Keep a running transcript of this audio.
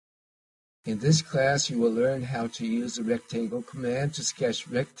In this class, you will learn how to use the rectangle command to sketch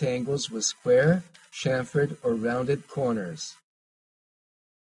rectangles with square, chamfered, or rounded corners.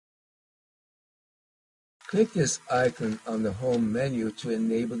 Click this icon on the home menu to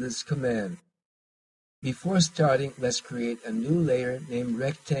enable this command. Before starting, let's create a new layer named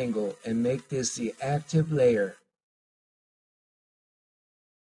Rectangle and make this the active layer.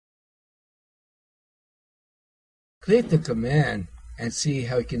 Click the command and see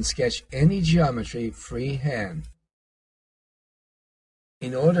how you can sketch any geometry freehand.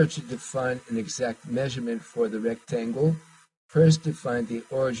 In order to define an exact measurement for the rectangle, first define the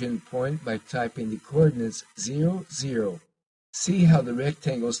origin point by typing the coordinates 0, 0. See how the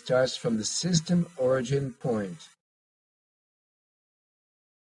rectangle starts from the system origin point.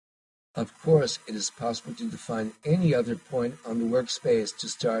 Of course, it is possible to define any other point on the workspace to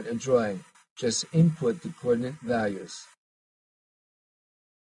start a drawing. Just input the coordinate values.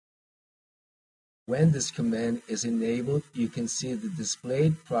 When this command is enabled, you can see the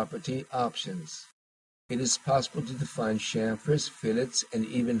displayed property options. It is possible to define chamfers, fillets, and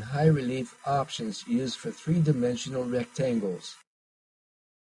even high-relief options used for three-dimensional rectangles.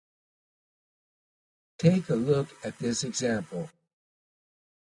 Take a look at this example.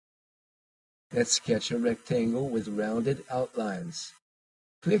 Let's sketch a rectangle with rounded outlines.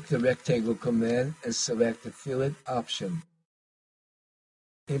 Click the rectangle command and select the fillet option.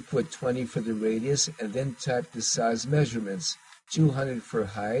 Input 20 for the radius and then type the size measurements, 200 for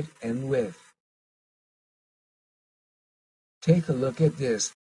height and width. Take a look at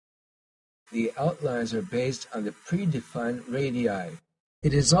this. The outlines are based on the predefined radii.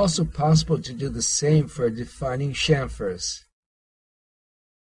 It is also possible to do the same for defining chamfers.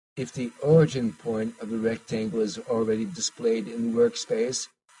 If the origin point of the rectangle is already displayed in the workspace,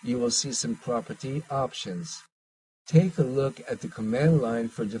 you will see some property options. Take a look at the command line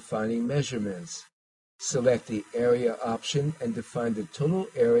for defining measurements. Select the area option and define the total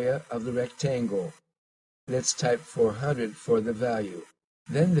area of the rectangle. Let's type 400 for the value.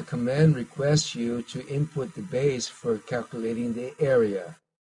 Then the command requests you to input the base for calculating the area.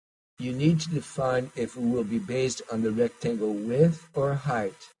 You need to define if it will be based on the rectangle width or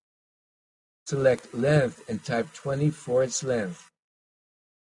height. Select length and type 20 for its length.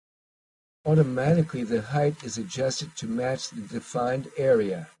 Automatically, the height is adjusted to match the defined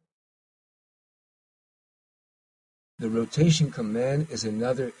area. The rotation command is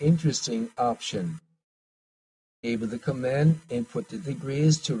another interesting option. Enable the command, input the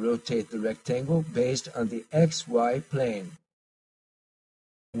degrees to rotate the rectangle based on the XY plane.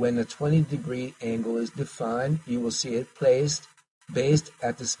 When a 20-degree angle is defined, you will see it placed based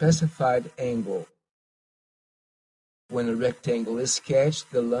at the specified angle. When a rectangle is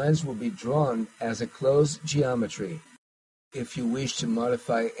sketched, the lines will be drawn as a closed geometry. If you wish to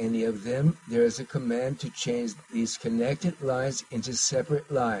modify any of them, there is a command to change these connected lines into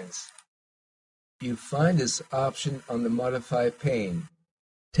separate lines. You find this option on the Modify pane.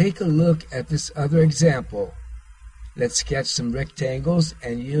 Take a look at this other example. Let's sketch some rectangles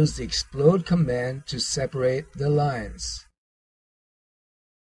and use the Explode command to separate the lines.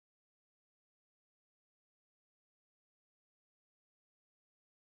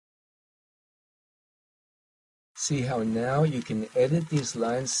 See how now you can edit these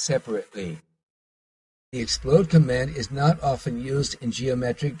lines separately. The Explode command is not often used in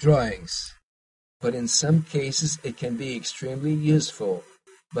geometric drawings, but in some cases it can be extremely useful.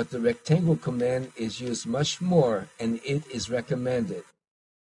 But the rectangle command is used much more and it is recommended.